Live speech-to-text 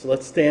So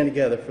let's stand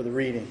together for the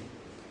reading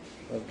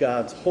of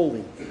God's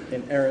holy,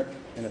 inerrant,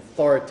 and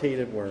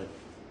authoritative word.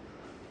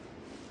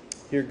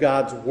 Hear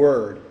God's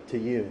word to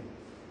you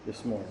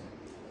this morning.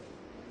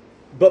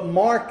 But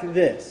mark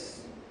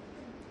this: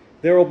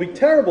 there will be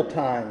terrible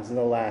times in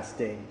the last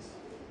days.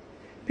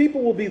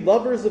 People will be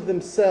lovers of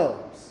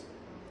themselves,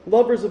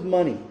 lovers of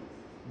money,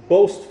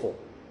 boastful,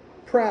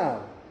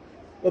 proud,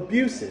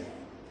 abusive,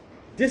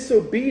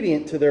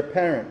 disobedient to their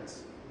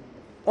parents,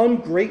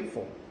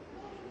 ungrateful,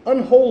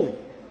 unholy,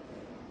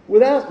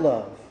 without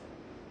love,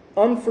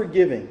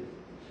 unforgiving,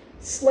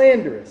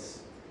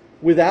 slanderous,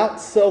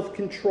 without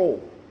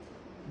self-control,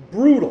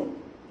 brutal,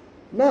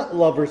 not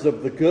lovers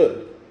of the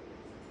good,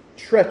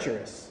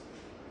 treacherous,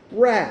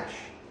 rash,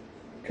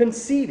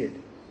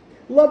 conceited,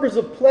 lovers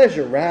of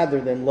pleasure rather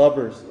than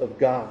lovers of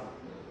God,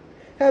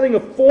 having a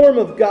form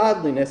of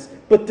godliness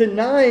but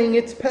denying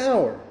its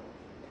power.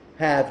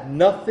 Have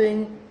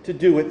nothing to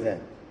do with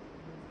them.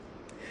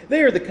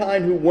 They are the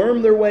kind who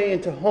worm their way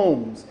into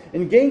homes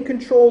and gain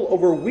control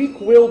over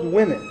weak-willed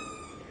women,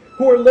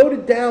 who are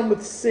loaded down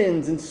with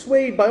sins and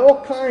swayed by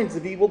all kinds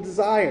of evil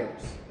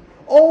desires,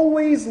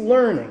 always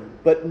learning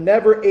but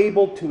never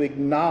able to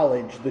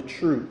acknowledge the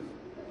truth.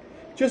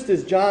 Just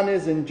as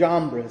Jannes and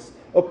Jambres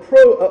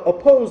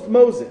opposed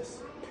Moses,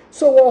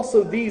 so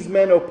also these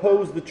men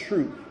oppose the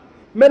truth,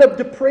 men of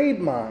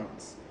depraved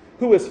minds,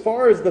 who as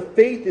far as the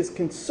faith is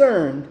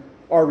concerned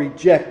are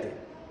rejected.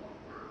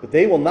 But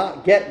they will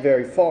not get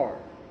very far,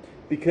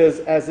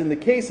 because as in the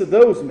case of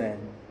those men,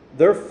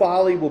 their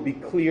folly will be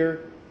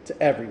clear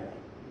to everyone.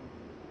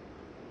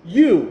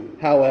 You,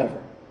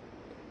 however,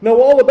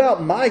 know all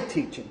about my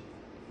teaching,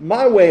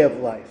 my way of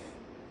life,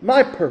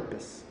 my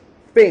purpose,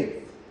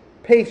 faith,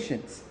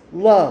 patience,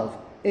 love,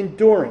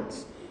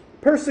 endurance,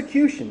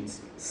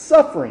 persecutions,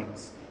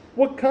 sufferings,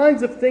 what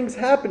kinds of things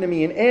happened to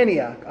me in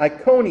Antioch,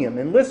 Iconium,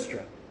 and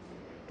Lystra,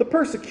 the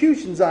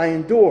persecutions I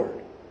endured.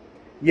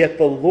 Yet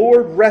the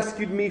Lord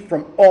rescued me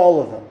from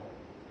all of them.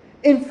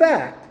 In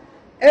fact,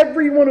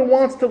 everyone who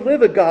wants to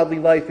live a godly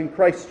life in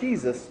Christ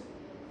Jesus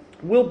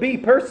will be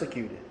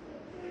persecuted,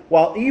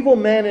 while evil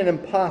men and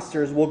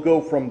impostors will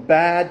go from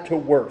bad to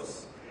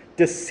worse,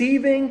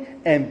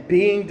 deceiving and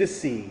being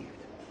deceived.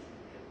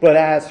 But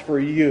as for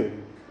you,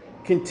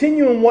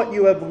 continue in what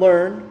you have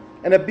learned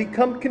and have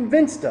become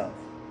convinced of,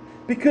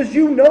 because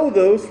you know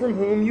those from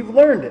whom you've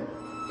learned it,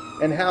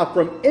 and how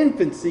from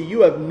infancy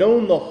you have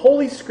known the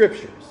Holy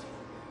Scriptures,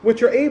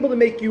 which are able to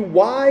make you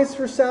wise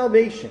for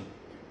salvation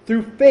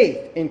through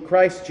faith in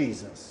Christ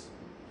Jesus.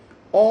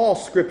 All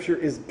Scripture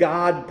is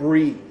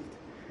God-breathed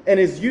and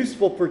is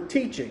useful for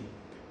teaching,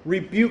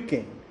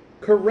 rebuking,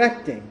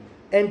 correcting,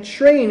 and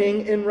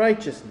training in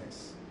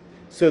righteousness,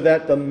 so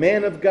that the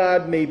man of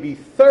God may be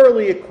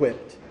thoroughly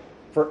equipped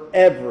for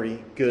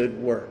every good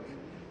work.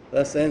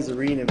 Thus ends the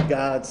reading of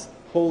God's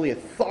holy,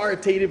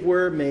 authoritative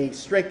word. May He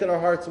strengthen our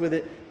hearts with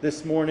it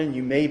this morning.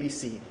 You may be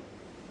seated.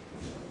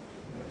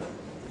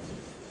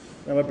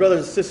 Now, my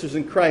brothers and sisters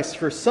in Christ,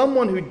 for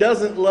someone who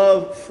doesn't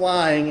love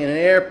flying in an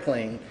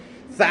airplane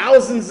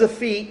thousands of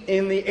feet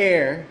in the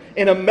air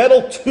in a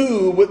metal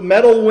tube with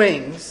metal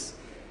wings,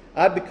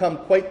 I've become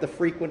quite the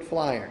frequent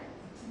flyer.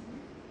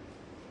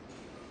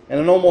 And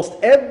on almost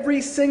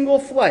every single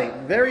flight,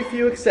 very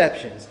few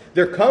exceptions,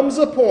 there comes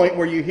a point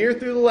where you hear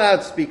through the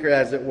loudspeaker,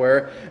 as it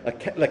were,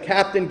 the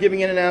captain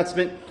giving an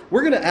announcement: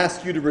 we're going to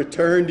ask you to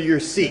return to your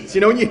seats.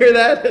 You know when you hear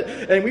that?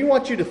 And we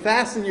want you to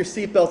fasten your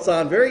seatbelts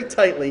on very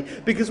tightly,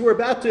 because we're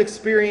about to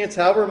experience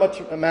however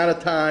much amount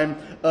of time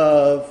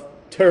of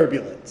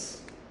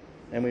turbulence.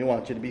 And we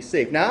want you to be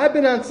safe. Now, I've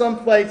been on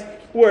some flights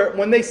where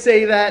when they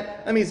say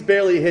that, I mean, it's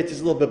barely a hitch, it's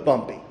a little bit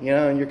bumpy. You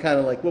know, and you're kind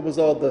of like, what was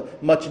all the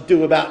much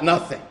ado about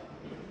nothing?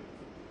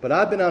 But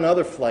I've been on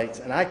other flights,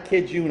 and I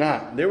kid you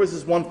not. There was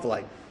this one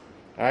flight.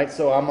 All right,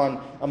 so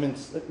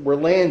we're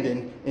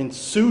landing in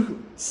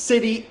Sioux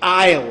City,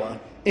 Iowa,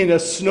 in a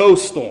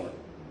snowstorm.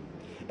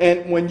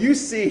 And when you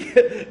see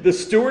the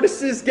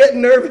stewardesses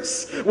getting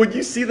nervous, when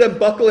you see them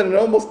buckling and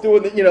almost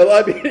doing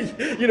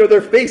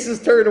their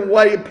faces turning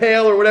white and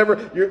pale or whatever,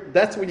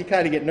 that's when you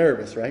kind of get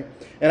nervous, right?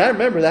 And I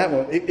remember that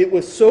one. It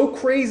was so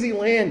crazy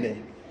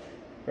landing,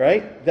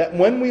 right, that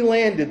when we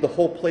landed, the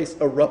whole place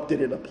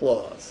erupted in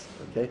applause.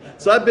 Okay,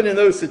 so I've been in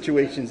those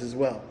situations as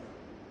well.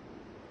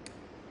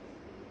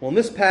 Well, in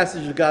this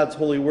passage of God's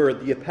holy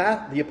word,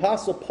 the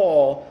Apostle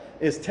Paul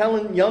is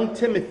telling young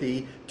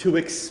Timothy to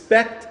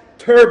expect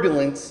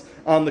turbulence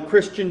on the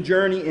Christian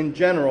journey in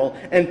general,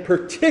 and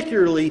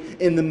particularly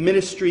in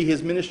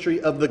his ministry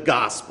of the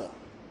gospel.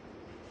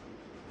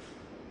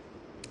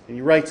 And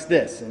he writes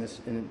this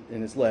in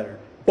his letter: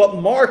 but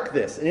mark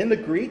this. And in the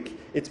Greek,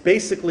 it's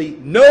basically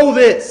know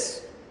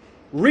this,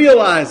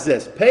 realize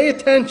this, pay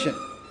attention.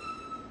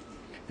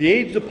 The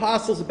aged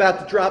apostle is about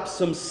to drop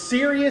some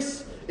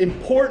serious,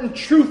 important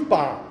truth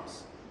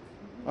bombs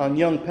on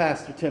young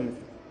Pastor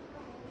Timothy.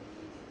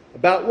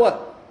 About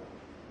what?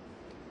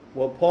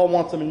 What Paul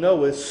wants him to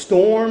know is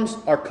storms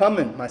are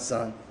coming, my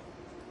son.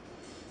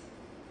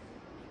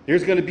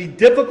 There's going to be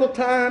difficult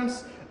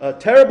times,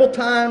 terrible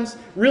times.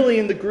 Really,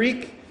 in the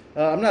Greek,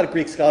 I'm not a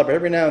Greek scholar, but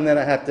every now and then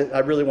I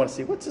really want to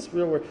see, what's this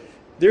real word?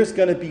 There's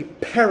going to be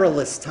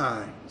perilous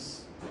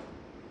times.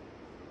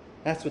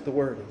 That's what the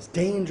word is.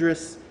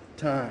 Dangerous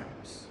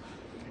times.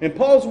 And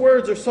Paul's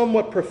words are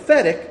somewhat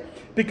prophetic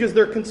because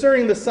they're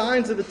concerning the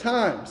signs of the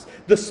times,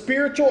 the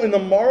spiritual and the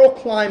moral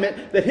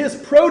climate that his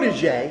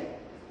protege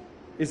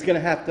is going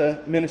to have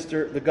to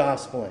minister the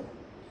gospel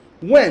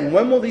in. When?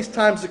 When will these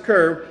times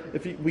occur?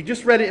 We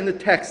just read it in the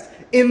text,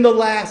 in the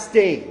last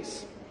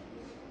days.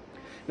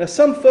 Now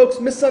some folks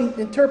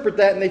misinterpret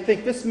that and they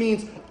think this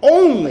means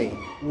only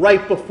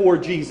right before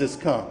Jesus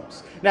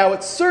comes. Now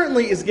it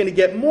certainly is going to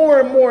get more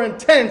and more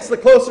intense the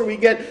closer we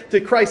get to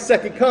Christ's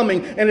second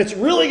coming, and it's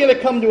really going to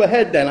come to a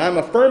head then. I'm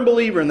a firm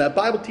believer in that.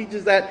 The Bible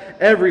teaches that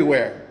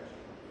everywhere.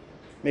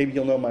 Maybe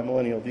you'll know my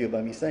millennial view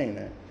by me saying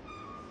that.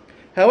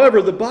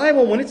 However, the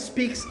Bible, when it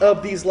speaks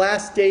of these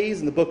last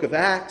days in the book of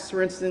Acts,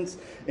 for instance,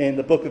 in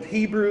the book of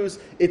Hebrews,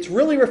 it's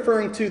really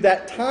referring to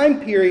that time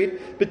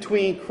period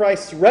between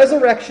Christ's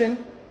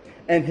resurrection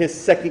and his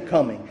second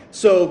coming.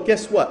 So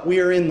guess what? We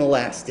are in the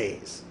last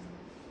days.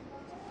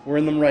 We're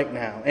in them right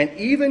now. And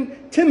even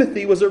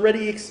Timothy was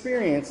already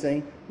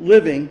experiencing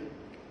living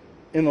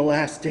in the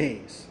last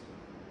days.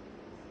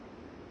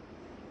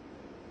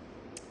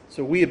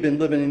 So we have been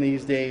living in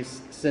these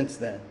days since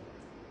then.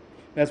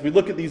 As we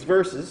look at these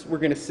verses, we're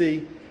going to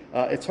see,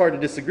 it's hard to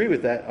disagree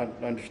with that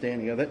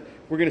understanding of it.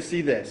 We're going to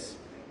see this.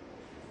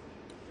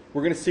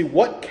 We're going to see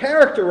what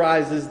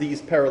characterizes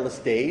these perilous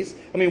days.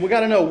 I mean, we got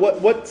to know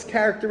what's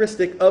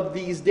characteristic of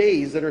these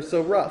days that are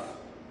so rough.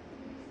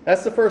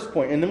 That's the first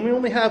point. And then we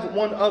only have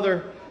one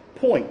other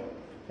point,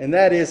 and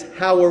that is,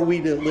 how are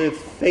we to live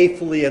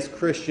faithfully as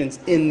Christians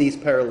in these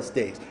perilous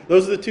days?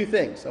 Those are the two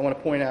things I want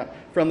to point out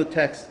from the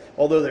text.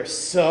 Although there's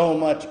so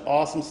much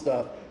awesome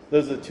stuff,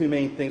 those are the two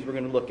main things we're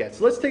going to look at.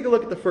 So let's take a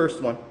look at the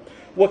first one.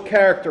 What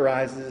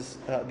characterizes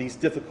these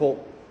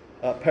difficult,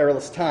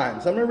 perilous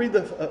times? I'm going to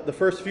read the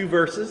first few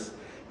verses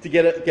to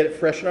get it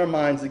fresh in our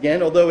minds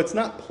again. Although it's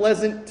not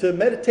pleasant to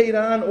meditate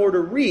on or to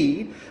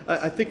read,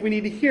 I think we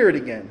need to hear it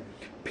again.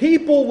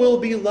 People will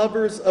be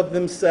lovers of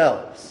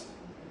themselves,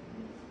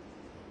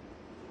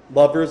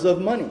 lovers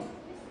of money,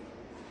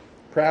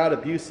 proud,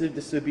 abusive,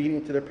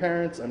 disobedient to their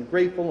parents,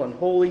 ungrateful,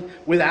 unholy,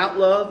 without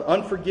love,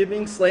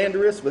 unforgiving,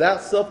 slanderous,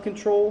 without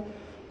self-control,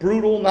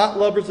 brutal, not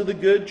lovers of the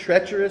good,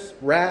 treacherous,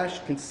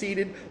 rash,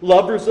 conceited,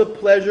 lovers of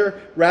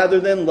pleasure rather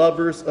than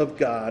lovers of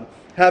God,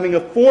 having a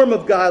form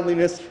of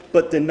godliness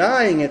but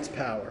denying its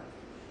power.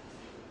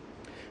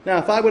 Now,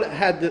 if I would have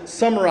had to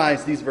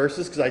summarize these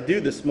verses, because I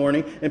do this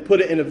morning, and put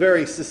it in a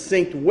very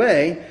succinct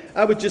way,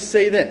 I would just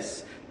say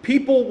this.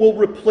 People will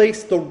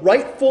replace the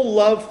rightful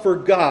love for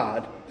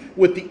God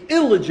with the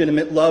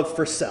illegitimate love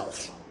for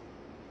self.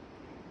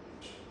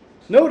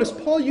 Notice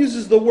Paul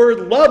uses the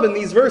word love in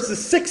these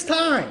verses 6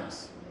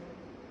 times.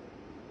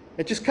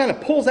 It just kind of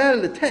pulls out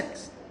of the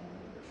text.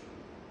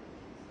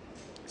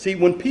 See,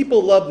 when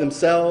people love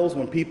themselves,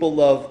 when people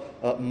love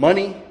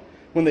money,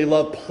 when they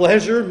love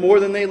pleasure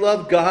more than they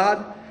love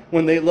God,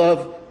 when they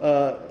love,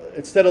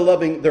 instead of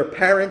loving their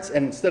parents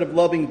and instead of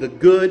loving the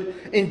good,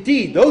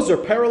 indeed, those are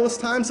perilous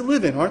times to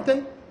live in, aren't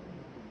they?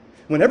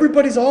 When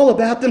everybody's all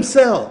about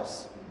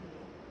themselves.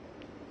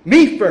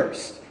 Me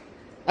first.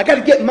 I got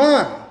to get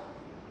mine.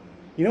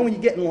 You know when you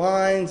get in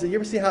lines, you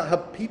ever see how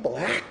people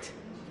act?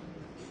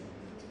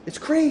 It's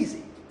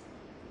crazy.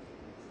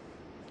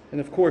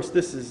 And of course,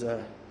 this is,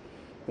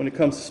 when it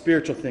comes to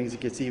spiritual things, it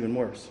gets even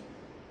worse.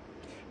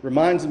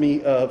 Reminds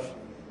me of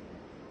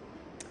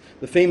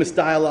the famous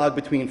dialogue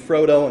between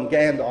Frodo and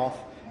Gandalf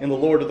in The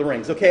Lord of the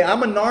Rings. Okay,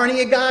 I'm a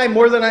Narnia guy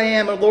more than I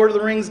am a Lord of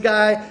the Rings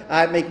guy.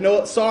 I make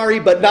no sorry,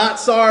 but not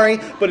sorry.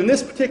 But in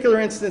this particular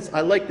instance, I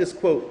like this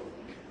quote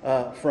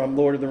from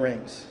Lord of the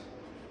Rings.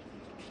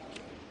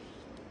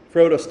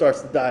 Frodo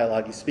starts the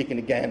dialogue. He's speaking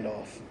to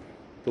Gandalf,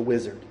 the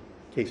wizard,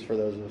 in case for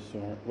those of us who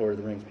aren't Lord of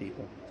the Rings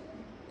people.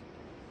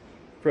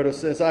 Frodo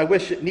says, I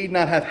wish it need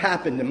not have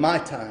happened in my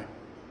time.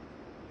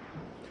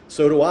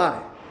 So do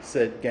I,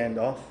 said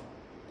Gandalf.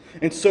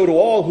 And so do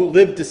all who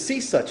live to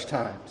see such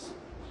times.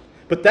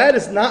 But that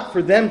is not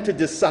for them to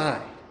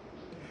decide.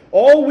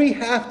 All we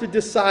have to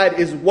decide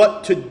is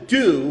what to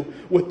do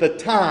with the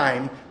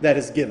time that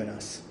is given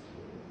us.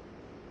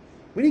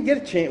 We didn't get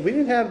a chance. We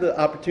didn't have the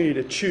opportunity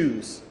to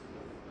choose.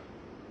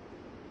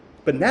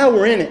 But now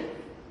we're in it.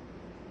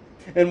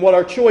 And what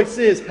our choice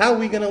is, how are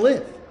we going to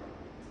live?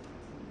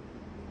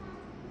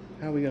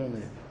 How are we going to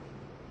live?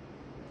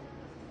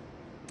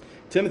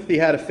 Timothy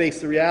had to face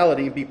the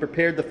reality and be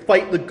prepared to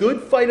fight the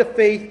good fight of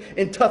faith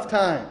in tough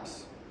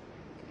times.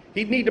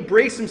 He'd need to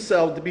brace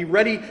himself to be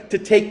ready to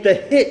take the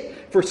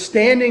hit for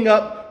standing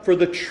up for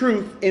the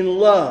truth in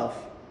love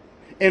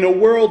in a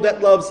world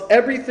that loves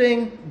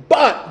everything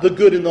but the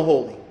good and the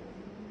holy.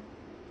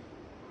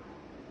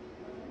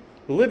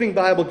 The Living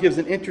Bible gives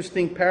an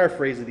interesting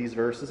paraphrase of these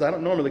verses. I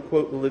don't normally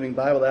quote the Living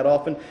Bible that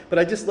often, but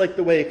I just like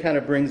the way it kind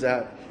of brings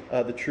out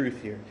the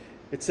truth here.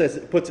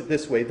 It puts it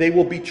this way. They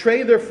will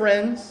betray their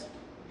friends.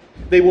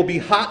 They will be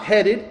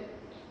hot-headed,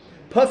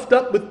 puffed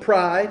up with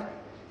pride,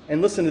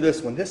 And listen to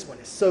this one. This one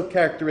is so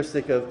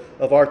characteristic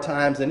of our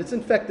times, and it's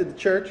infected the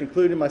church,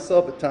 including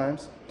myself at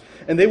times.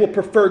 And they will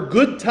prefer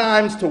good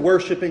times to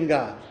worshiping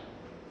God.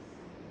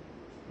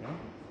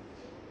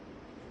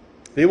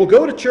 They will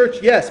go to church,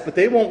 yes, but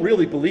they won't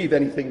really believe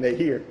anything they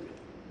hear.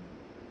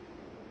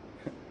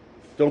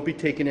 Don't be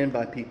taken in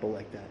by people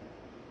like that.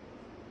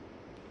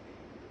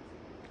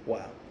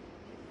 Wow.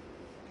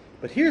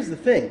 But here's the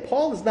thing.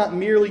 Paul is not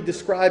merely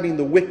describing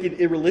the wicked,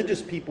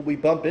 irreligious people we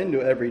bump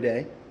into every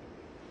day.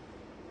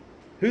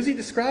 Who's he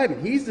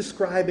describing? He's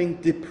describing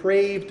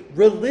depraved,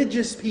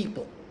 religious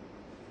people.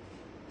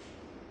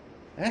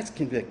 That's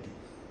convicting.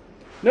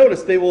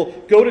 Notice they will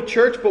go to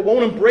church but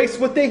won't embrace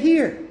what they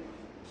hear.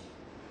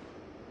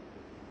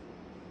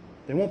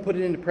 They won't put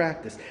it into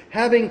practice.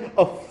 Having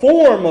a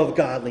form of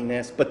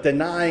godliness, but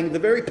denying the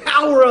very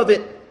power of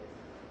it.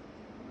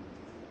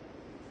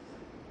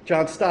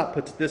 John Stott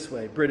puts it this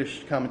way,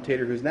 British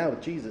commentator who's now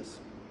with Jesus.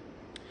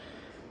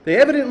 They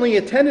evidently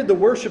attended the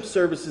worship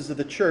services of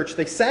the church.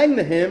 They sang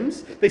the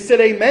hymns. They said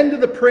amen to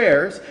the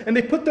prayers. And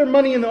they put their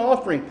money in the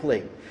offering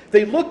plate.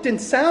 They looked and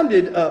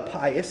sounded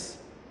pious,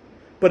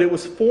 but it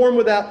was form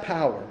without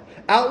power.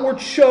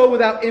 Outward show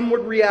without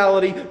inward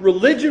reality.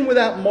 Religion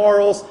without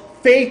morals.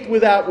 Faith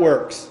without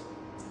works.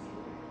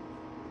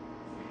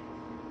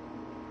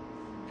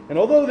 And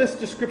although this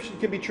description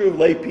can be true of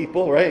lay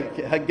people, right?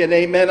 I get an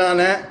amen on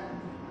that.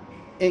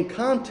 In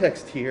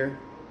context here,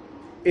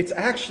 it's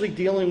actually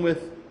dealing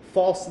with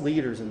false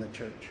leaders in the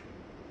church.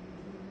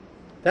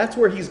 That's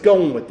where he's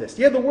going with this.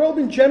 Yeah, the world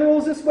in general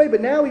is this way,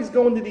 but now he's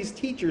going to these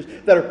teachers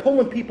that are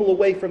pulling people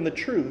away from the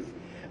truth.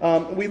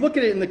 We look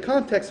at it in the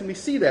context and we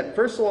see that.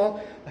 First of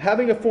all,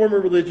 having a form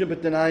of religion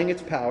but denying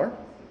its power.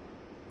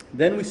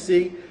 Then we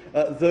see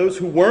those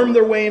who worm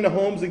their way into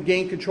homes and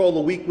gain control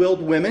of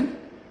weak-willed women.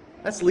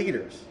 That's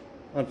leaders,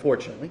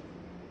 unfortunately.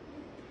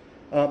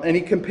 And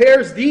he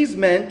compares these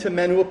men to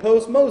men who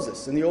opposed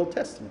Moses in the Old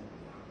Testament.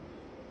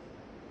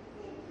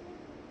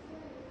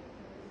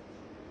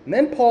 And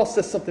then Paul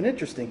says something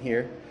interesting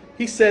here.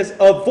 He says,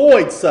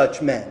 avoid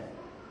such men.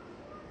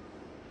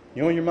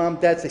 You know when your mom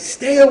and dad say,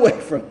 stay away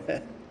from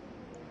that.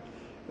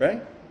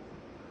 Right?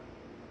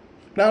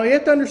 Now you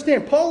have to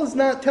understand, Paul is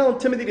not telling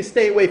Timothy to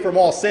stay away from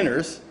all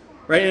sinners.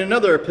 Right? In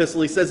another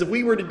epistle he says, if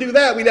we were to do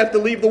that, we'd have to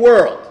leave the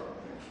world.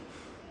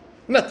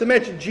 Not to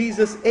mention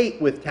Jesus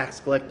ate with tax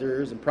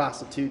collectors and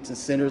prostitutes and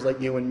sinners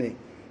like you and me.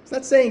 He's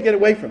not saying get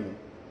away from them.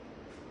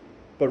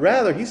 But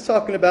rather, he's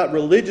talking about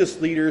religious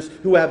leaders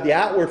who have the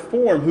outward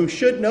form, who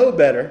should know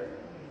better,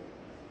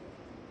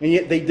 and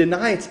yet they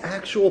deny its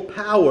actual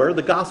power,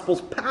 the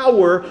gospel's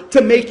power, to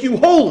make you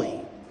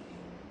holy.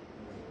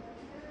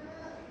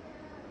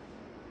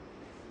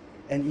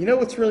 And you know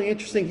what's really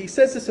interesting? He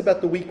says this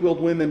about the weak-willed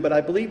women, but I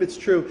believe it's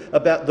true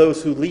about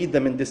those who lead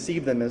them and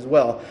deceive them as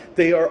well.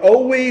 They are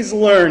always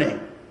learning,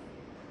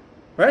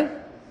 right?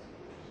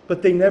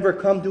 But they never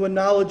come to a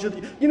knowledge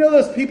of... You know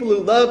those people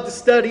who love to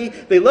study,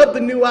 they love the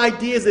new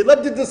ideas, they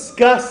love to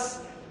discuss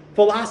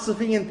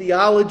philosophy and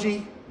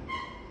theology,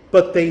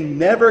 but they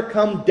never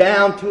come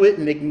down to it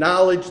and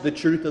acknowledge the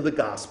truth of the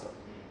gospel.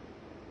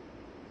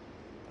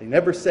 They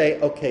never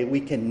say, okay, we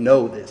can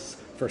know this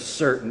for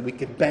certain. We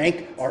could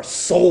bank our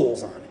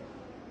souls on it.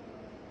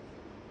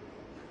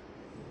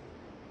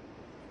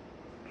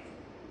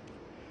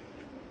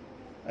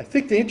 I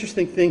think the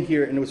interesting thing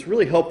here, and it was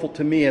really helpful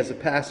to me as a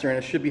pastor, and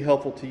it should be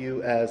helpful to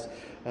you as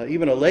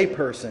even a lay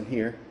person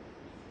here,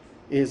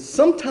 is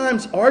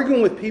sometimes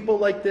arguing with people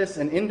like this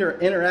and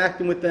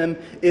interacting with them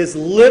is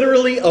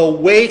literally a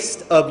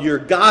waste of your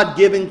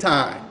God-given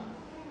time.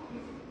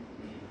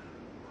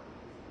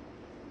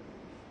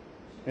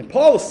 And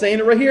Paul is saying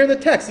it right here in the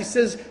text. He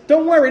says,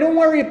 don't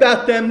worry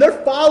about them.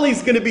 Their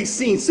folly's going to be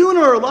seen. Sooner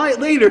or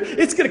later,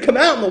 it's going to come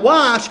out in the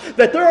wash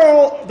that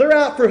they're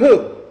out for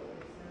who?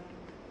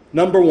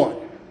 Number one,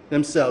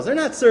 themselves. They're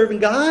not serving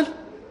God.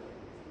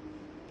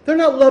 They're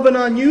not loving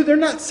on you. They're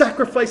not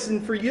sacrificing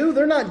for you.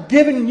 They're not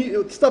giving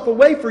you stuff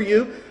away for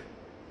you.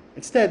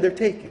 Instead, they're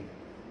taking.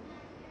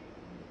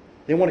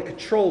 They want to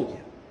control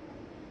you.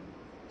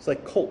 It's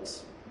like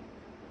cults.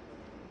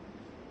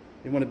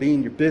 They want to be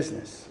in your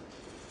business.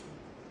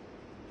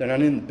 They're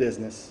not in the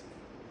business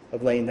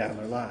of laying down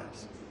their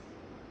lives.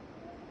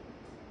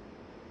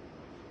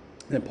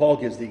 And then Paul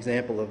gives the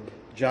example of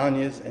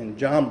Jannes and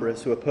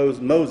Jambres who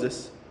opposed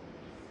Moses.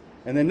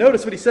 And then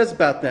notice what he says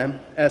about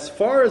them. As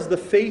far as the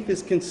faith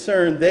is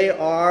concerned, they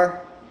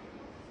are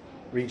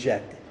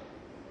rejected.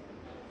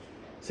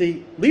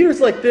 See, leaders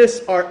like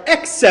this are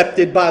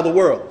accepted by the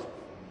world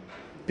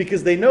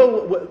because they know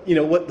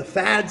what the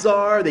fads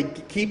are. They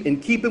keep in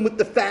keeping with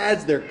the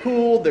fads. They're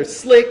cool. They're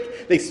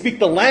slick. They speak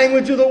the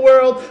language of the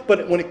world.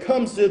 But when it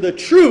comes to the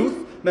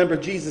truth, remember,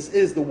 Jesus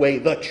is the way,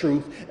 the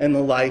truth, and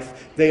the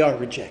life. They are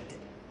rejected.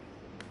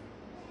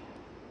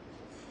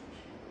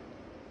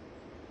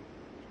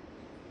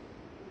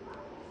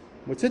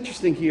 What's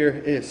interesting here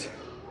is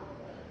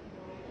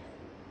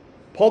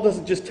Paul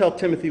doesn't just tell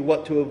Timothy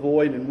what to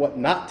avoid and what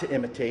not to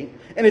imitate.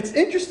 And it's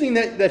interesting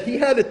that he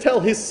had to tell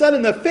his son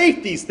in the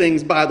faith these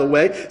things, by the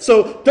way.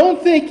 So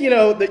don't think,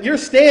 that you're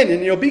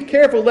standing, be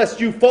careful lest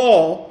you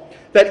fall.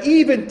 That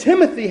even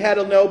Timothy had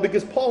to know,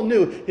 because Paul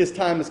knew his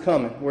time is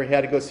coming where he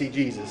had to go see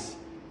Jesus.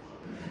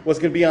 Was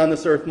going to be on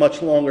this earth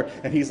much longer.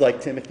 And he's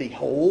like, Timothy,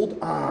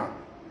 hold on.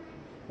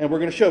 And we're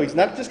going to show he's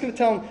not just going to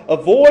tell him,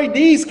 avoid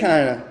these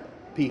kind of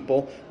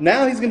people.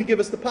 Now he's going to give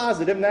us the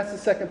positive, and that's the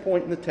second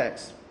point in the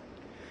text.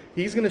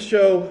 He's going to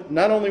show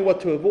not only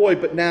what to avoid,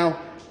 but now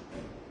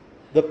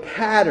the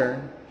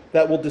pattern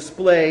that will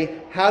display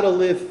how to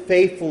live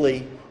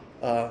faithfully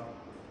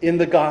in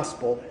the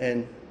gospel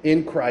and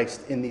in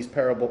Christ in these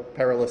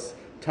perilous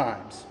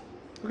times.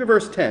 Look at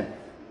verse 10.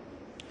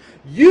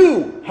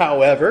 You,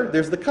 however,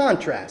 there's the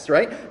contrast,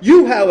 right?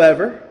 You,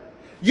 however,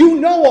 you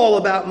know all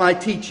about my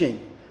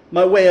teaching,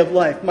 my way of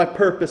life, my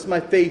purpose, my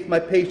faith, my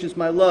patience,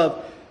 my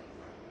love,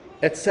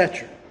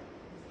 etc.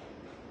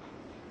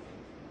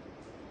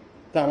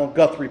 Donald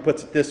Guthrie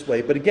puts it this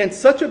way, but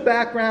against such a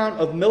background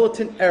of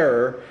militant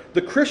error,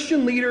 the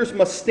Christian leaders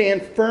must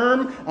stand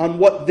firm on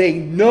what they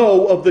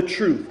know of the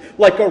truth,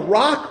 like a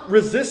rock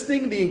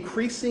resisting the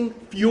increasing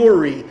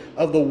fury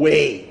of the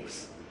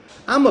waves.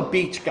 I'm a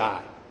beach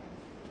guy.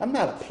 I'm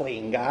not a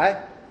plane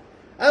guy.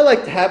 I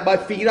like to have my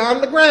feet on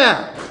the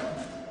ground.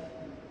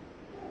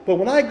 But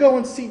when I go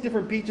and see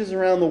different beaches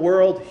around the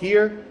world,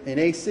 here in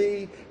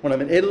AC, when I'm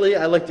in Italy,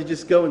 I like to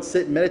just go and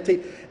sit and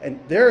meditate. And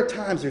there are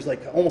times there's like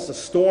almost a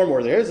storm,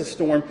 or there is a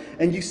storm,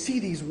 and you see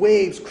these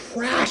waves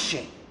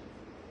crashing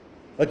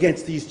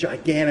against these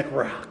gigantic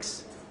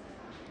rocks.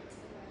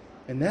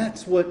 And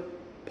that's what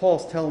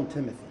Paul's telling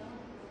Timothy.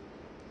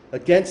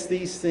 Against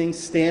these things,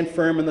 stand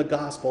firm in the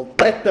gospel.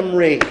 Let them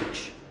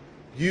rage.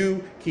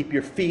 You keep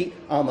your feet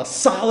on the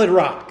solid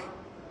rock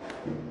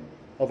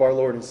of our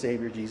Lord and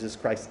Savior Jesus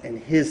Christ and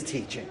his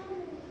teaching.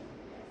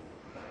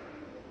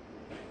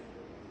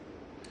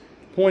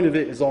 The point of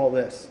it is all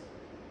this.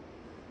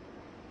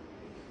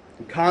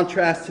 In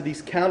contrast to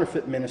these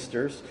counterfeit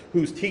ministers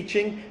whose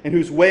teaching and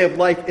whose way of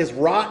life is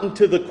rotten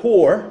to the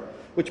core,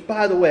 which,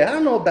 by the way, I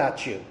don't know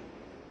about you,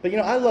 but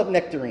I love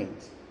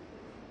nectarines.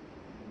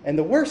 And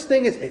the worst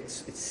thing is it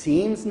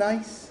seems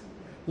nice,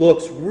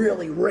 looks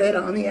really red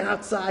on the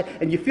outside,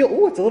 and you feel,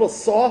 oh, it's a little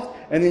soft,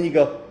 and then you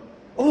go,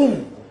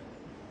 oh.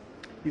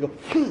 You go,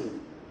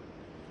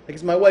 I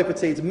guess my wife would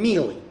say it's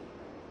mealy.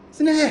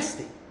 It's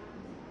nasty.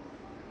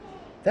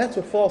 That's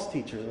what false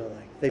teachers are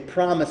like. They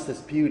promise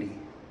this beauty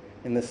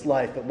in this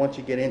life, but once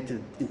you get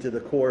into the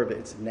core of it,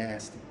 it's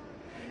nasty.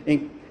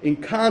 In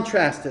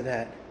contrast to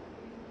that,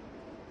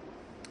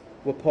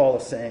 what Paul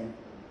is saying,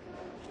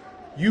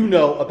 you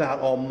know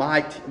about all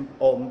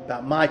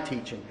about my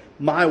teaching,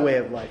 my way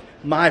of life,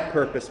 my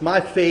purpose,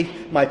 my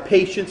faith, my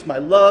patience, my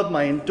love,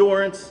 my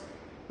endurance,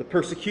 the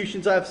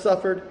persecutions I've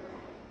suffered,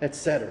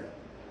 etc.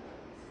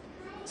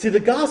 See, the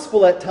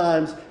gospel at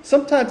times,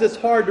 sometimes it's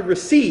hard to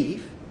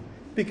receive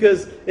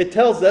because it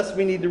tells us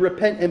we need to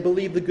repent and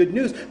believe the good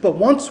news. But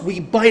once we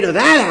bite of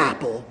that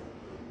apple,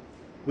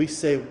 we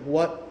say,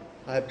 what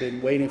I've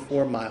been waiting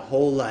for my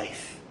whole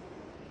life.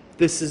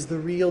 This is the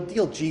real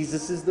deal.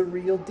 Jesus is the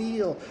real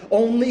deal.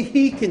 Only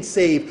he can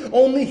save.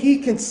 Only he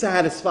can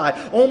satisfy.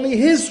 Only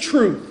his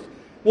truth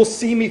will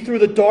see me through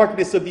the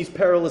darkness of these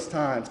perilous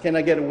times. Can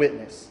I get a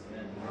witness?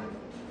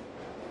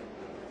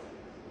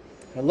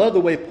 I love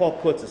the way Paul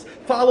puts this.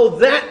 Follow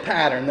that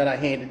pattern that I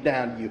handed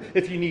down to you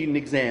if you need an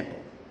example.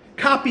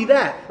 Copy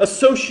that.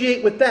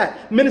 Associate with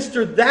that.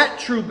 Minister that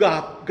true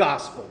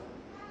gospel.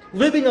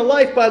 Living a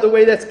life, by the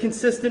way, that's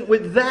consistent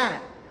with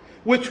that,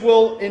 which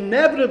will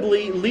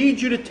inevitably lead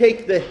you to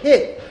take the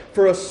hit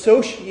for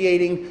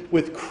associating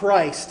with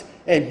Christ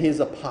and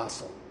his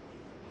apostle.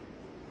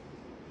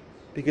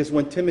 Because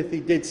when Timothy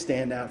did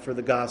stand out for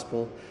the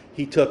gospel,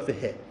 he took the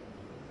hit.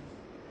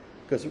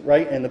 Because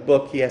right in the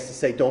book, he has to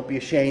say, don't be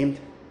ashamed.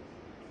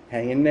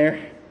 Hang in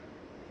there.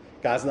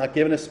 God's not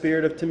given a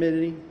spirit of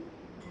timidity.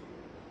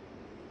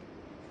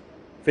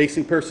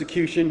 Facing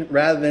persecution,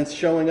 rather than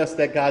showing us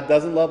that God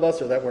doesn't love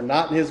us or that we're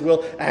not in his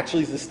will,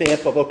 actually is the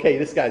stamp of, okay,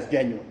 this guy's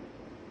genuine.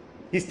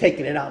 He's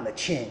taking it on the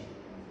chin.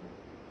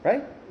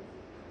 Right?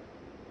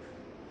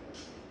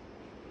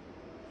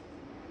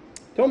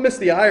 Don't miss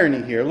the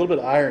irony here, a little bit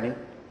of irony.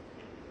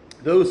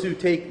 Those who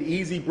take the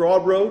easy,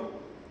 broad road,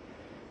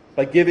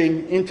 by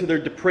giving into their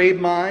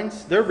depraved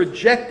minds, they're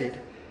rejected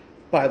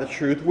by the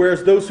truth,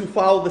 whereas those who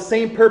follow the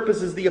same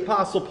purpose as the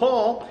Apostle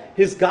Paul,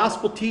 his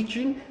gospel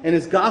teaching and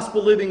his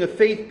gospel living of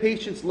faith,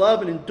 patience,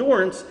 love, and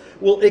endurance,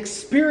 will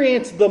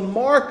experience the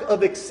mark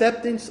of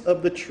acceptance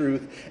of the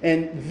truth.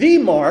 And the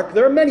mark,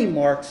 there are many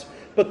marks,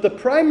 but the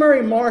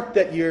primary mark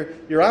that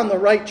you're on the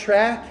right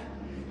track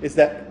is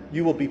that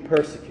you will be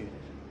persecuted.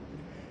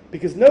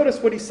 Because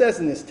notice what he says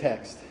in this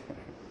text.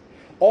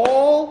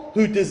 All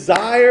who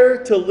desire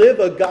to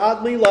live a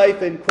godly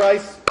life in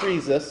Christ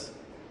Jesus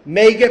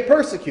may get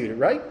persecuted,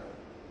 right?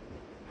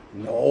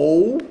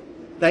 No.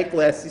 Thank God,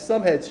 I see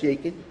some heads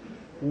shaking.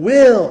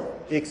 Will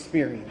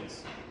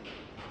experience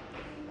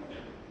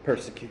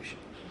persecution.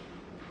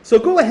 So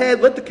go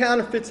ahead, let the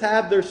counterfeits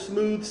have their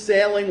smooth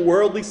sailing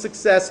worldly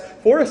success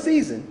for a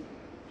season.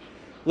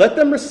 Let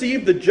them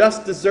receive the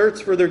just deserts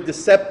for their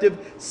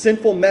deceptive,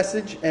 sinful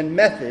message and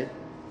method.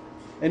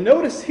 And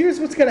notice, here's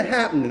what's going to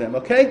happen to them,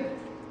 okay?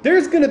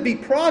 There's going to be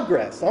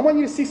progress. I want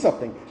you to see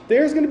something.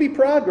 There's going to be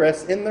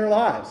progress in their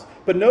lives.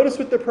 But notice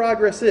what their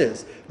progress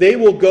is. They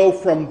will go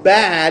from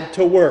bad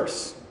to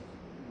worse.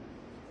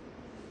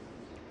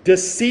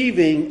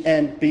 Deceiving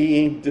and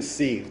being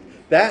deceived.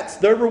 That's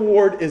their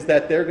reward, is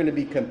that they're going to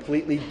be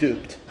completely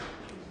duped.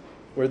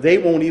 Where they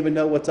won't even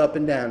know what's up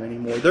and down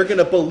anymore. They're going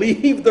to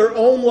believe their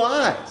own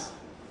lies.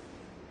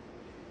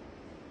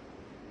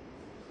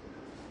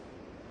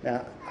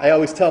 Now, I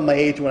always tell my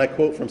age when I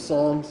quote from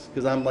Psalms,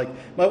 because I'm like,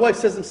 my wife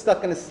says I'm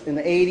stuck in the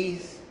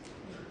 80s,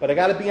 but I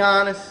got to be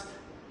honest,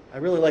 I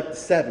really like the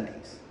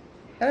 70s.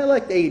 And I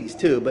like the 80s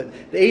too, but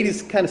the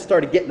 80s kind of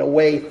started getting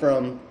away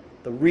from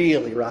the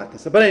really rocking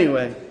stuff. But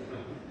anyway,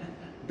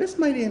 this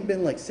might have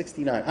been like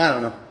 69. I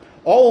don't know.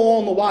 All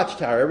Along the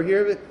Watchtower. Ever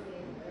hear of it?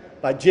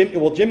 By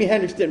Jimi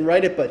Hendrix didn't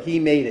write it, but he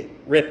made it.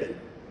 Rip it.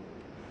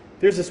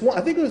 There's this one,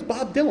 I think it was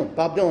Bob Dylan.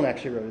 Bob Dylan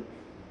actually wrote it.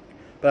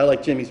 But I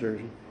like Jimmy's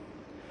version.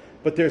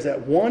 But there's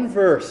that one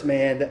verse,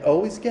 man, that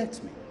always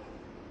gets me.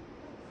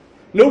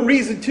 No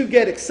reason to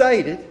get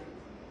excited.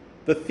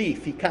 The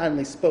thief, he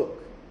kindly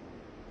spoke.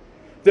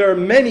 There are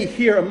many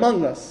here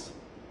among us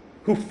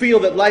who feel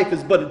that life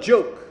is but a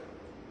joke.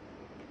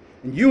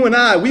 And you and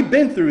I, we've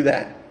been through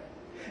that.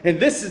 And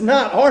this is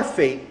not our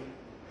fate.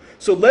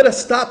 So let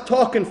us stop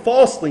talking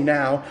falsely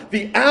now.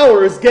 The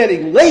hour is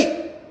getting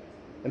late.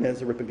 And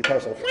there's a ripping guitar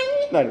solo.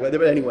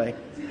 But anyway,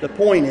 the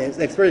point is,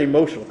 it's very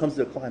emotional. It comes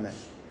to a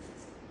climax.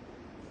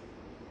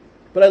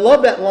 But I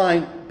love that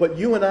line, but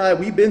you and I,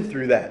 we've been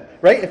through that.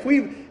 Right?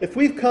 If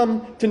we've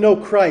come to know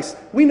Christ,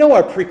 we know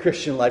our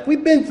pre-Christian life.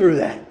 We've been through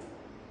that.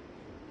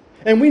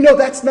 And we know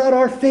that's not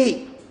our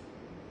fate.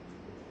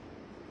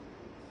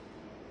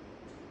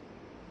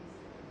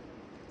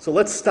 So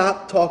let's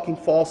stop talking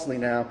falsely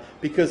now,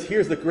 because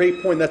here's the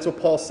great point. That's what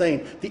Paul's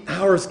saying. The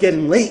hour's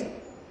getting late.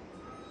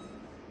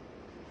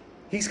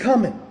 He's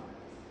coming.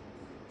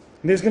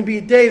 And there's going to be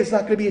a day, there's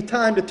not going to be a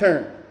time to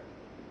turn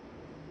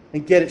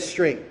and get it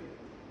straight.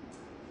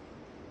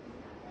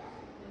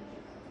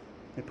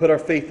 And put our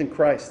faith in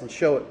Christ and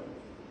show it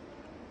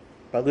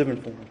by living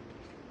for Him.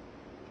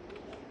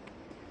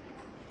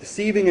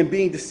 Deceiving and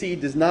being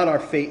deceived is not our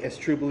fate as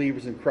true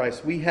believers in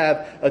Christ. We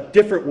have a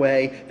different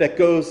way that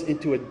goes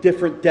into a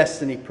different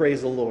destiny,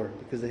 praise the Lord,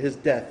 because of His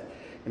death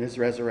and His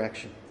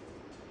resurrection.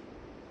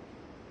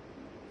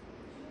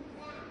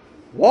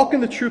 Walking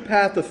the true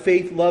path of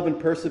faith, love, and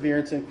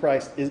perseverance in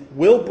Christ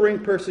will bring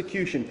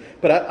persecution.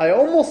 But I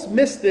almost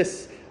missed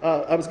this.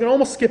 I was going to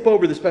almost skip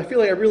over this, but I feel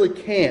like I really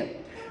can't.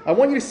 I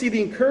want you to see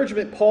the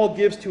encouragement Paul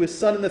gives to his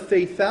son in the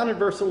faith found in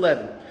verse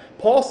 11.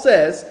 Paul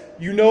says,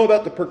 you know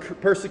about the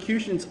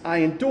persecutions I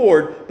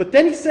endured, but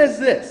then he says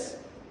this,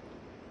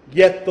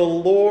 yet the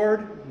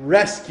Lord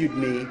rescued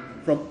me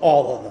from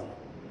all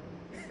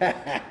of them.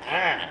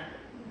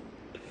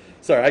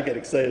 Sorry, I get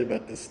excited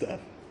about this stuff.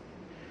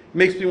 It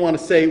makes me want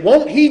to say,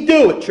 won't He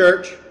do it,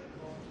 church?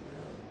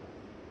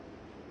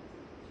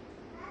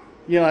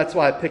 You know, that's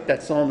why I picked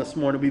that song this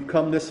morning. We've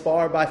come this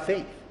far by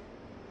faith.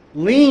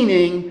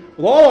 Leaning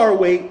with all our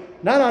weight,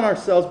 not on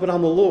ourselves, but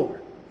on the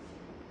Lord.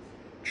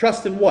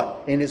 Trust in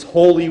what? In His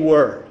holy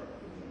word,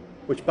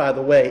 which, by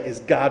the way,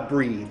 is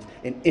God-breathed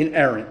and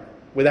inerrant,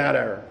 without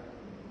error.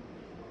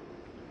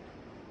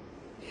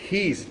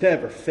 He's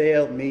never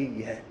failed me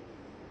yet.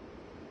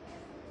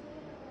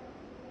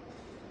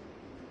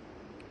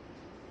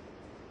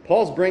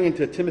 Paul's bringing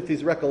to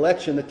Timothy's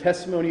recollection the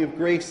testimony of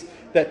grace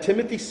that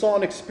Timothy saw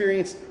and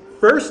experienced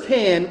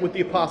firsthand with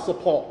the Apostle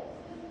Paul.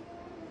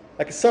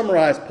 I can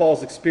summarize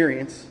Paul's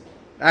experience.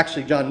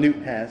 Actually, John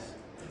Newton has.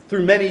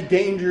 Through many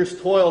dangerous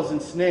toils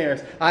and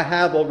snares, I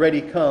have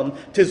already come.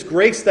 'Tis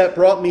grace that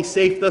brought me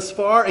safe thus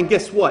far. And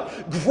guess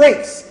what?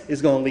 Grace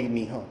is going to lead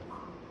me home.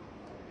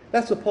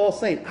 That's what Paul's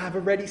saying. I've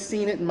already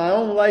seen it in my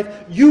own life.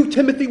 You,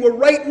 Timothy, were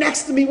right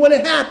next to me when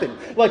it happened.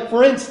 Like,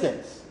 for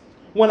instance,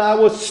 when I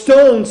was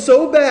stoned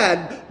so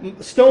bad,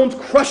 stones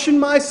crushing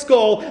my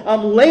skull,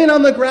 I'm laying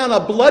on the ground, a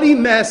bloody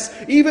mess.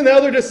 Even the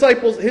other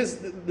disciples,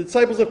 the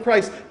disciples of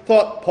Christ,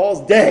 thought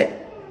Paul's dead.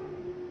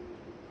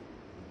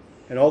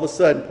 And all of a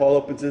sudden, Paul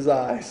opens his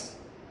eyes,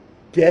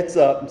 gets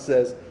up and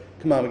says,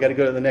 come on, we got to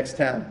go to the next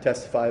town and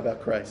testify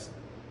about Christ.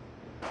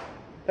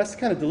 That's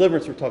the kind of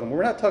deliverance we're talking about.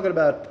 We're not talking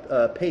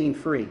about paying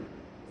free.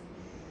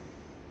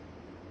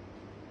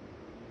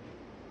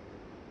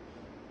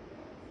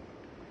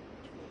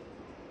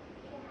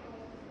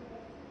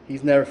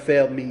 He's never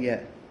failed me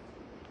yet.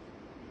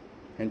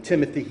 And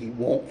Timothy, He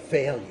won't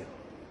fail you.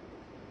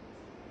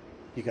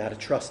 You got to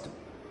trust Him.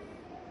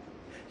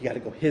 You got to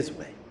go His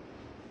way.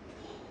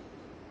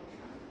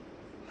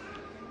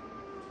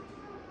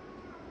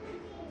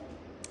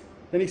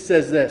 Then he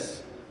says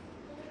this,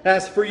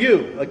 As for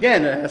you,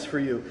 again, as for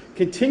you,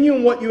 continue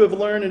in what you have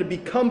learned and have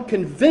become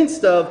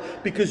convinced of,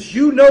 because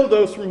you know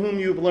those from whom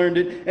you have learned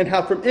it, and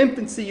how from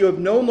infancy you have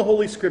known the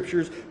Holy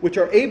Scriptures, which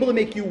are able to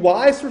make you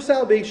wise for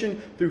salvation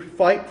through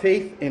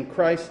faith in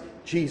Christ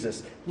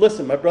Jesus.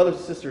 Listen, my brothers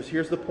and sisters,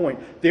 here's the point.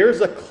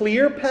 There's a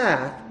clear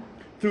path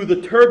through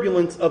the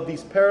turbulence of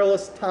these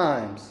perilous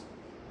times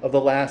of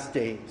the last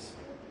days.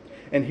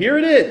 And here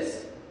it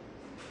is.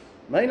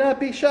 Might not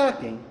be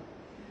shocking.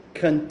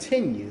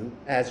 Continue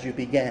as you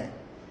began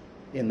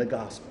in the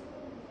gospel.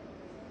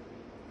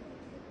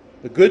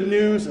 The good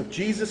news of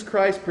Jesus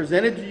Christ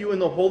presented to you in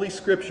the Holy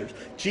Scriptures.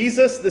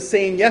 Jesus the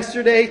same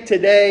yesterday,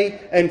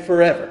 today, and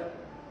forever.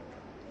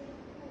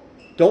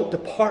 Don't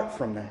depart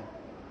from that.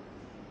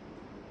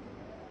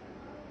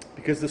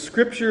 Because the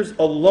Scriptures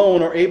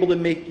alone are able to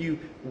make you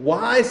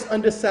wise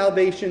unto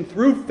salvation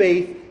through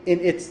faith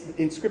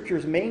in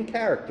Scripture's main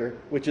character,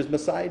 which is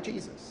Messiah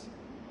Jesus.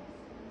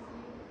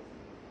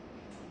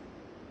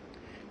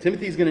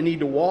 Timothy's going to need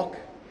to walk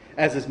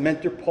as his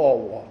mentor Paul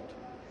walked.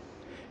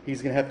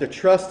 He's going to have to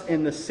trust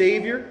in the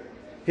Savior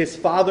his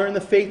father in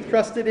the faith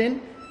trusted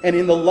in, and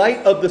in the light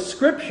of the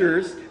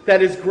Scriptures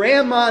that his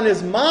grandma and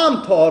his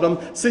mom taught him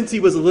since he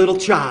was a little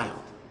child.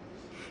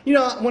 You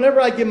know,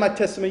 whenever I give my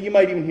testimony, you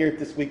might even hear it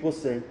this week, we'll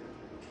see.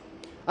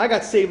 I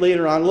got saved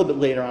later on, a little bit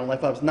later on in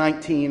life. I was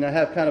 19. I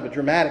have kind of a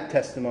dramatic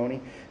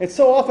testimony. And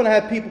so often I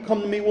have people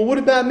come to me, well, what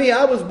about me?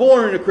 I was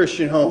born in a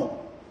Christian home.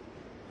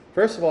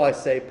 First of all, I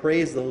say,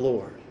 praise the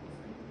Lord.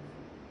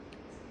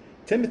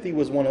 Timothy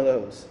was one of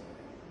those.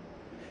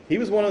 He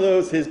was one of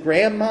those, his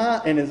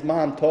grandma and his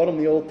mom taught him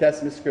the Old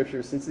Testament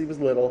Scriptures since he was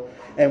little.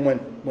 And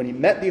when he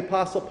met the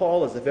Apostle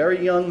Paul as a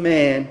very young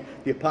man,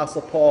 the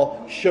Apostle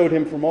Paul showed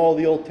him from all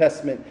the Old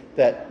Testament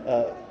that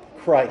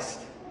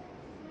Christ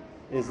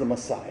is the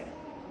Messiah.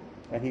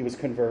 And he was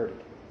converted.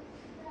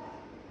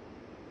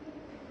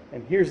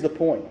 And here's the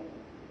point.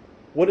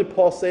 What did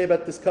Paul say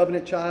about this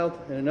covenant child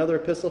in another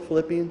epistle,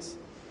 Philippians?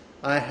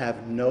 I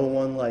have no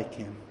one like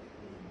him.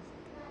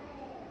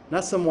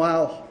 Not some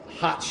wild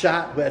hot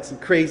shot who had some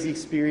crazy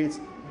experience.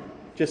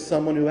 Just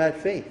someone who had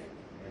faith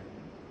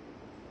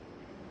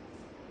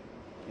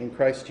in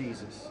Christ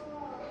Jesus.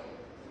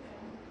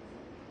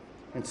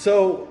 And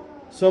so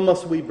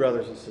must we,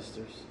 brothers and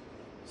sisters.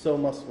 So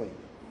must we.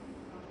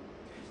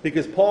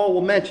 Because Paul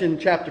will mention in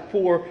chapter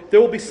 4, there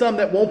will be some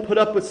that won't put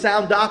up with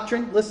sound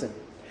doctrine. Listen.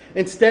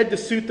 Instead, to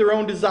suit their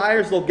own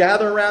desires, they'll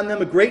gather around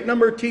them a great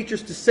number of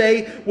teachers to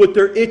say what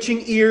their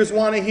itching ears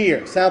want to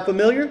hear. Sound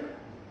familiar?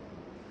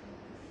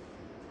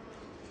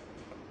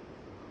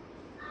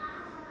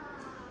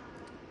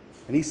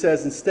 And he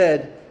says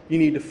instead, you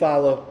need to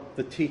follow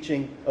the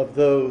teaching of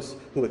those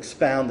who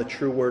expound the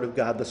true word of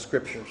God, the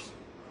Scriptures.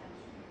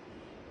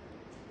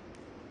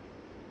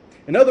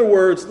 In other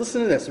words,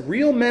 listen to this.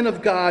 Real men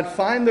of God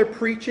find their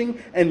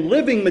preaching and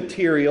living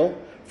material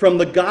from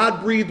the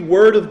God-breathed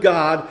Word of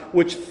God,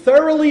 which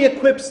thoroughly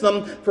equips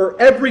them for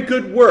every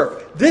good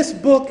work. This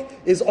book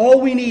is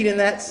all we need in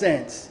that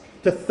sense,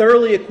 to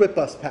thoroughly equip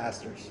us,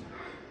 pastors.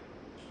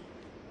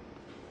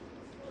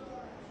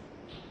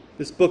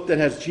 This book that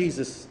has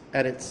Jesus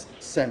at its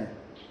center.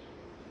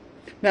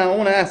 Now, I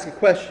want to ask a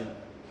question.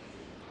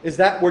 Is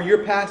that where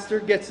your pastor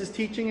gets his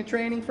teaching and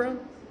training from?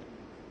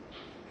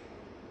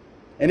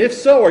 And if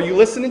so, are you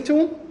listening to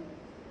him?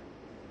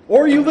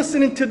 Or are you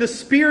listening to the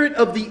spirit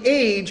of the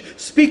age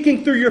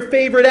speaking through your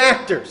favorite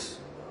actors,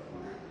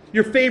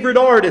 your favorite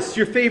artists,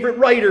 your favorite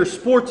writers,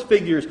 sports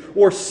figures,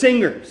 or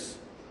singers,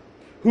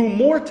 who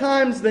more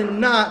times than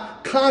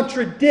not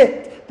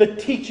contradict the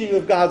teaching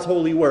of God's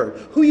holy word?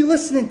 Who are you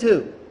listening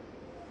to?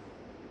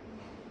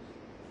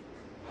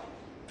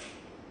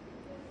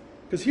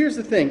 Because here's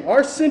the thing.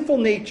 Our sinful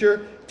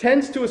nature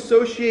tends to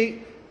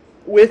associate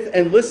with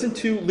and listen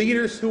to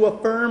leaders who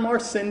affirm our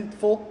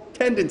sinful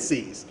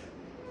tendencies.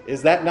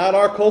 Is that not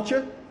our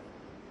culture?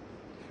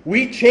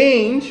 We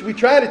try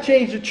to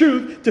change the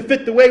truth to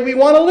fit the way we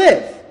want to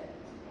live.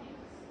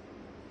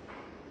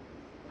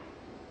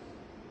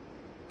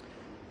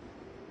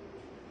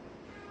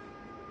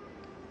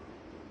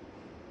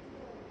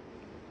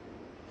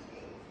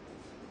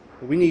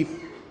 We need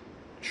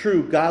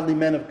true godly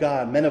men of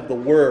God, men of the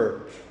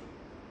Word,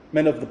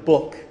 men of the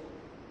book,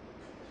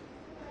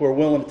 who are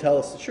willing to tell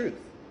us the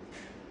truth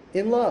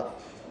in love,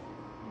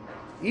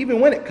 even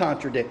when it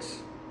contradicts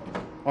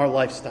our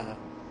lifestyle.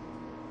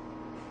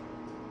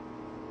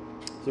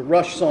 There's a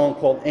Rush song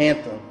called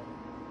Anthem.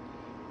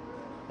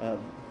 The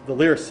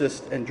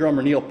lyricist and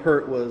drummer Neil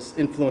Peart was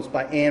influenced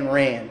by Ayn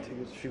Rand.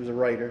 She was a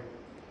writer.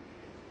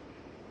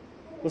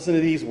 Listen to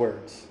these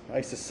words. I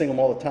used to sing them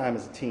all the time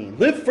as a teen.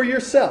 Live for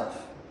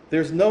yourself.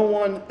 There's no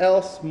one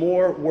else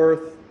more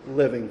worth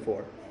living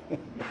for.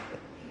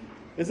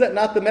 Is that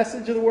not the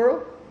message of the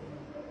world?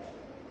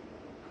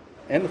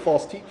 And the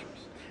false teachers.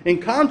 In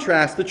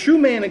contrast, the true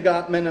man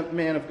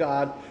of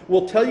God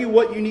will tell you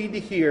what you need to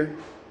hear,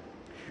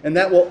 and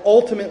that will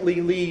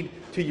ultimately lead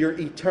to your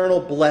eternal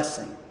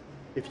blessing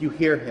if you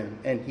hear him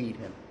and heed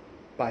him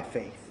by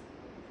faith.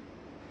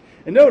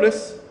 And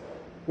notice,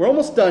 we're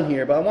almost done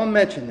here, but I want to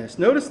mention this.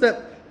 Notice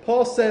that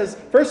Paul says,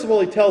 first of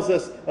all, he tells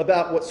us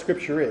about what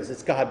Scripture is.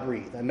 It's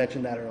God-breathed. I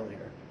mentioned that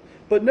earlier.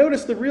 But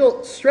notice the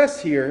real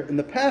stress here in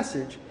the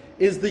passage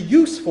is the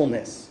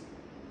usefulness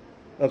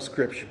of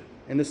Scripture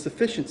and the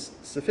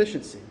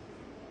sufficiency.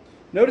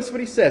 Notice what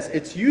he says.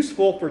 It's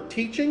useful for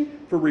teaching,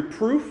 for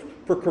reproof,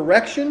 for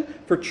correction,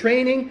 for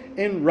training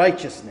in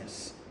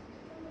righteousness.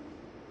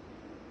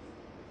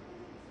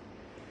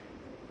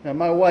 Now,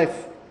 my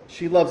wife,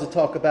 she loves to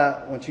talk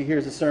about when she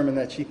hears a sermon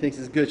that she thinks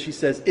is good. She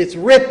says, it's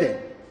ripping.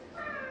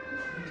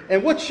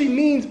 And what she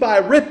means by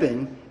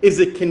ripping is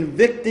it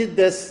convicted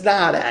the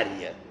snot out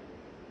of you.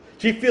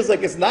 She feels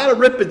like it's not a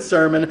ripping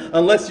sermon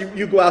unless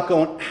you go out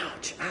going,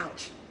 ouch,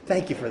 ouch.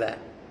 Thank you for that.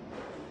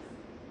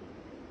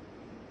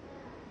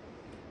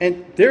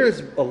 And there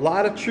is a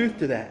lot of truth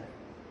to that.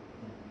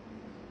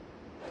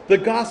 The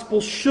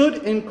gospel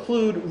should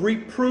include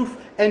reproof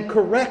and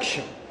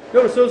correction.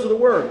 Notice those are the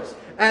words.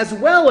 As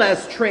well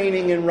as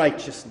training in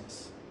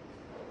righteousness.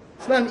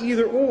 It's not an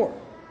either or.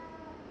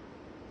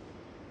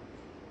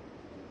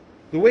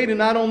 The way to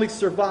not only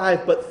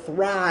survive but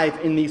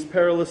thrive in these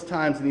perilous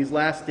times, in these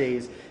last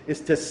days, is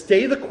to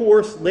stay the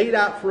course laid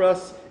out for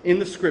us in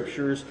the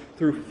Scriptures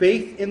through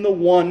faith in the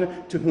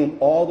one to whom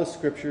all the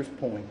Scriptures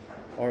point,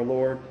 our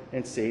Lord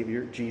and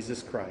Savior,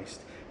 Jesus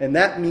Christ. And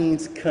that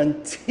means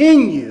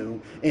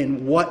continue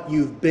in what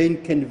you've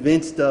been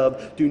convinced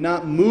of. Do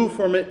not move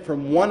from it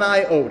from one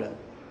iota,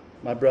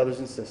 my brothers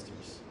and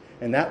sisters.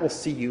 And that will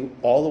see you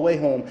all the way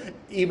home,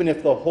 even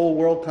if the whole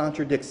world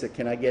contradicts it.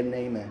 Can I get an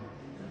amen?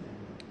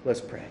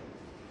 Let's pray.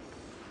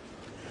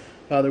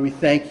 Father, we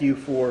thank you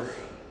for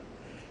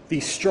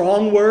these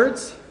strong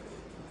words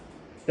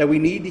that we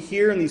need to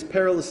hear in these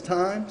perilous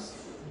times.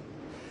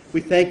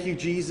 We thank you,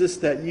 Jesus,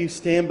 that you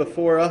stand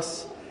before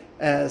us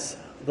as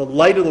the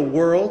light of the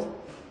world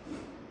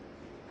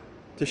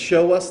to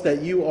show us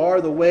that you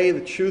are the way,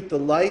 the truth, the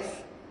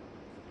life,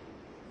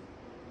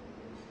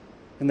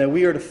 and that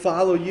we are to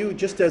follow you.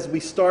 Just as we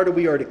started,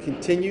 we are to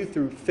continue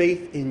through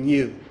faith in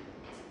you.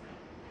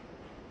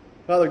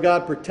 Father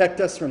God, protect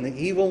us from the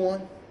evil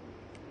one.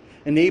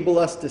 Enable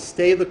us to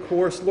stay the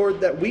course, Lord,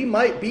 that we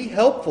might be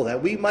helpful,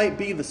 that we might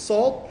be the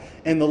salt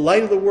and the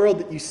light of the world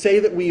that you say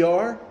that we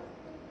are,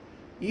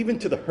 even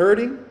to the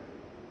hurting,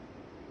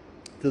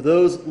 to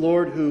those,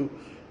 Lord, who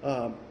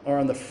are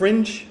on the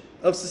fringe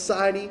of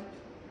society.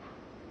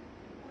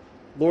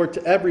 Lord,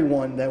 to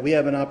everyone that we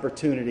have an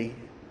opportunity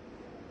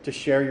to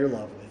share your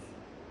love with.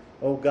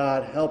 Oh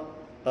God, help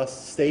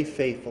us stay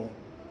faithful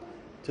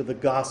to the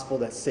gospel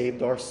that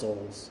saved our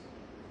souls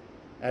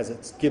as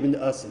it's given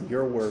to us in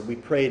your word. We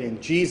pray it in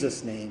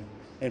Jesus' name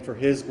and for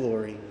his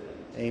glory.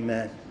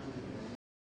 Amen.